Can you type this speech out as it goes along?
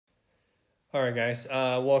All right, guys.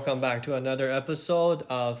 Welcome back to another episode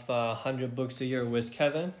of 100 Books a Year with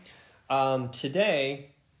Kevin. Today,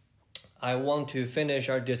 I want to finish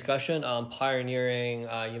our discussion on pioneering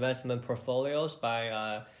investment portfolios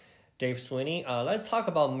by Dave Sweeney. Let's talk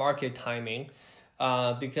about market timing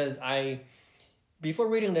because before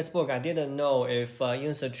reading this book, I didn't know if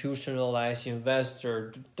institutionalized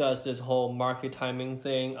investor does this whole market timing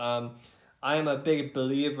thing. I am a big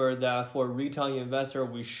believer that for retail investor,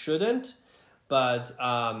 we shouldn't. But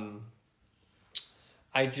I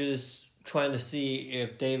just trying to see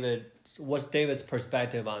if what's David's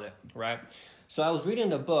perspective on it, right? So I was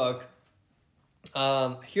reading the book.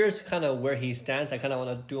 Here's kind of where he stands. I kind of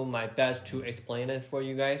want to do my best to explain it for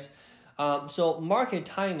you guys. So market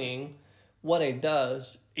timing, what it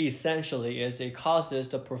does essentially is it causes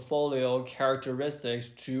the portfolio characteristics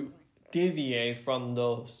to deviate from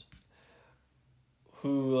those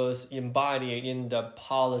who was embodied in the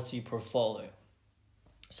policy portfolio.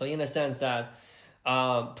 So in a sense that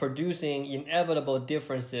producing inevitable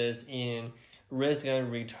differences in risk and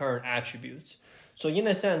return attributes. So in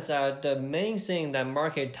a sense that the main thing that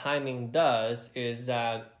market timing does is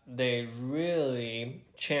that they really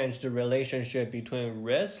change the relationship between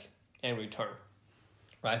risk and return,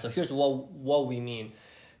 right? So here's what we mean.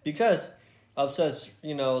 Because of such,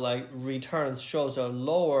 like returns shows a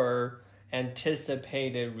lower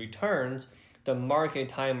anticipated returns, the market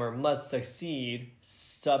timer must succeed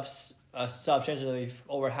substantially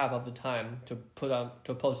over half of the time to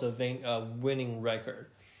post a winning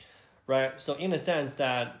record, right? So in a sense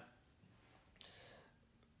that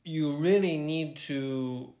you really need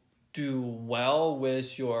to do well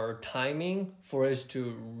with your timing for it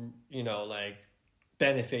to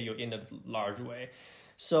benefit you in a large way.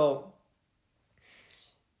 So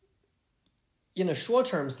in a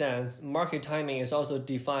short-term sense, market timing is also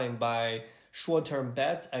defined by short-term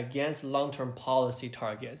bets against long-term policy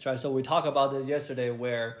targets, right? So we talked about this yesterday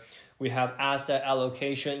where we have asset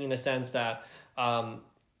allocation in the sense that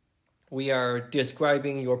we are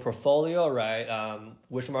describing your portfolio, right?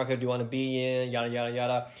 Which market do you want to be in, yada, yada,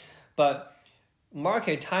 yada. But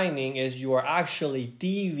market timing is you are actually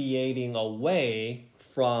deviating away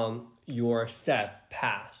from your set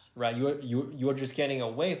path, right? You're just getting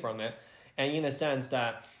away from it. And in a sense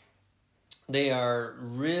that they are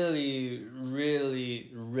really, really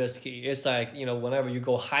risky. It's like, whenever you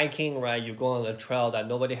go hiking, right, you go on a trail that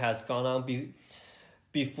nobody has gone on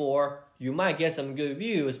before, you might get some good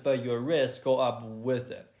views, but your risks go up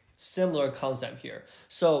with it. Similar concept here.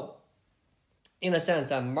 So in a sense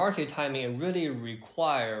that market timing, it really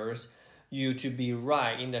requires you to be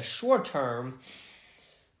right in the short term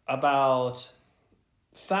about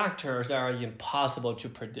factors that are impossible to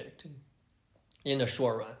predict in the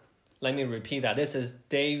short run. Let me repeat that. This is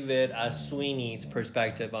David Sweeney's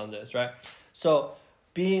perspective on this, right? So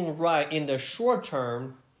being right in the short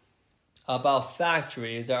term about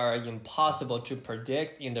factors that are impossible to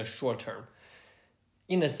predict in the short term,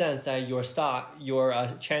 in the sense that your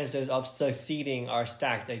chances of succeeding are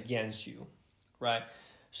stacked against you, right?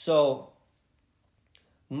 So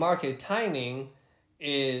market timing,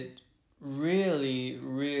 it really,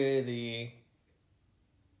 really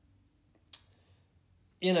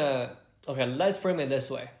let's frame it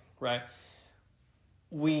this way, right?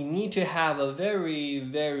 We need to have a very,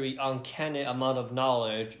 very uncanny amount of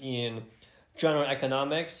knowledge in general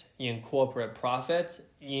economics, in corporate profits,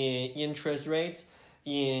 in interest rates,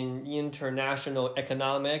 in international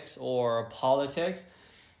economics or politics.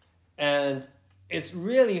 And it's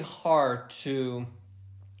really hard to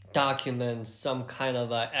document some kind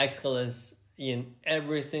of excellence in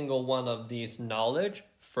every single one of these knowledge,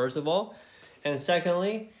 first of all. And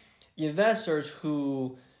secondly, investors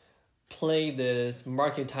who play this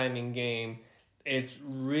market timing game, it's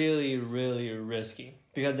really, really risky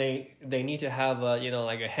because they need to have a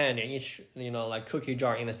hand in each cookie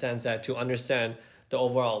jar in a sense that to understand the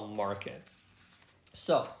overall market.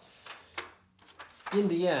 So in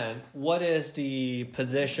the end, what is the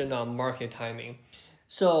position on market timing?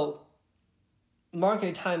 So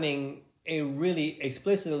market timing, it really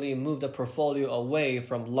explicitly moved the portfolio away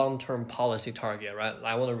from long-term policy target, right?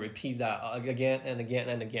 I want to repeat that again and again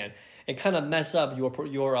and again. It kind of messes up your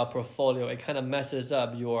portfolio. It kind of messes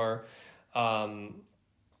up your quote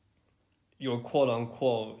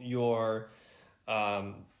unquote your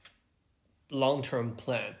long-term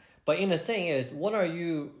plan. But in the thing is, what are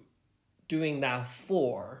you doing that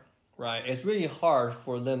for, right? It's really hard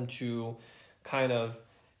for them to kind of,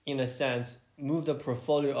 in a sense, move the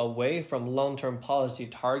portfolio away from long-term policy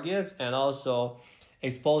targets and also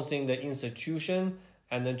exposing the institution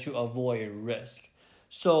and then to avoid risk.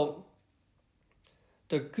 So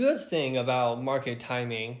the good thing about market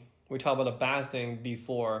timing, we talked about the bad thing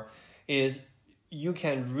before, is you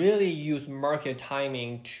can really use market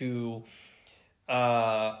timing to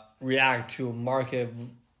react to market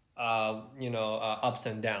ups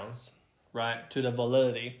and downs, right? To the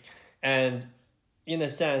volatility. And in a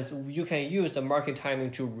sense, you can use the market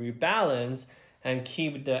timing to rebalance and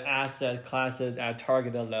keep the asset classes at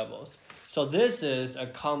targeted levels. So this is a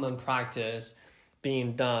common practice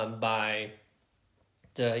being done by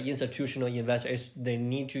the institutional investors. They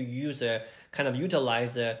need to use it, kind of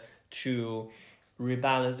utilize it to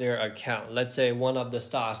rebalance their account. Let's say one of the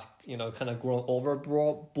stocks, kind of grown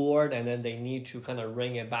overboard, and then they need to kind of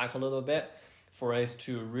bring it back a little bit for it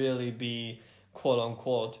to really be, quote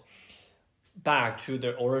unquote, back to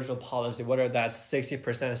their original policy, whether that's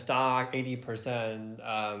 60% stock, 80%,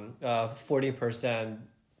 40%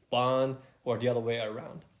 bond, or the other way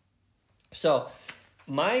around. So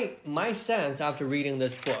my sense after reading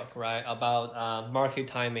this book, right, about market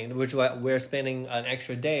timing, which we're spending an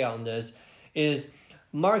extra day on this, is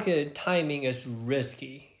market timing is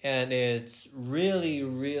risky, and it's really,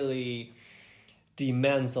 really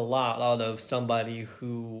demands a lot out of somebody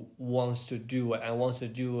who wants to do it and wants to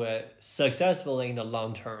do it successfully in the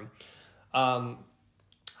long term.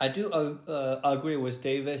 I do agree with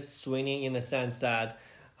David Sweeney in the sense that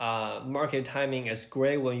market timing is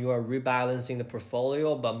great when you are rebalancing the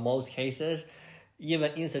portfolio, but most cases,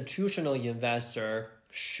 even institutional investor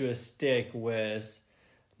should stick with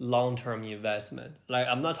long-term investment. Like,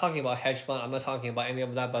 I'm not talking about hedge fund, I'm not talking about any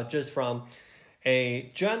of that, but just from a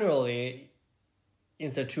generally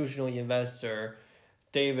institutional investor,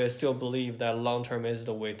 David still believes that long-term is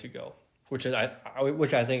the way to go, which I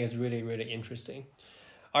think is really, really interesting.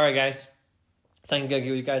 All right, guys. Thank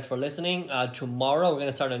you guys for listening. Tomorrow we're going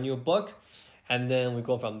to start a new book, and then we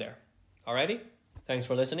go from there. Alrighty? Thanks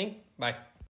for listening. Bye.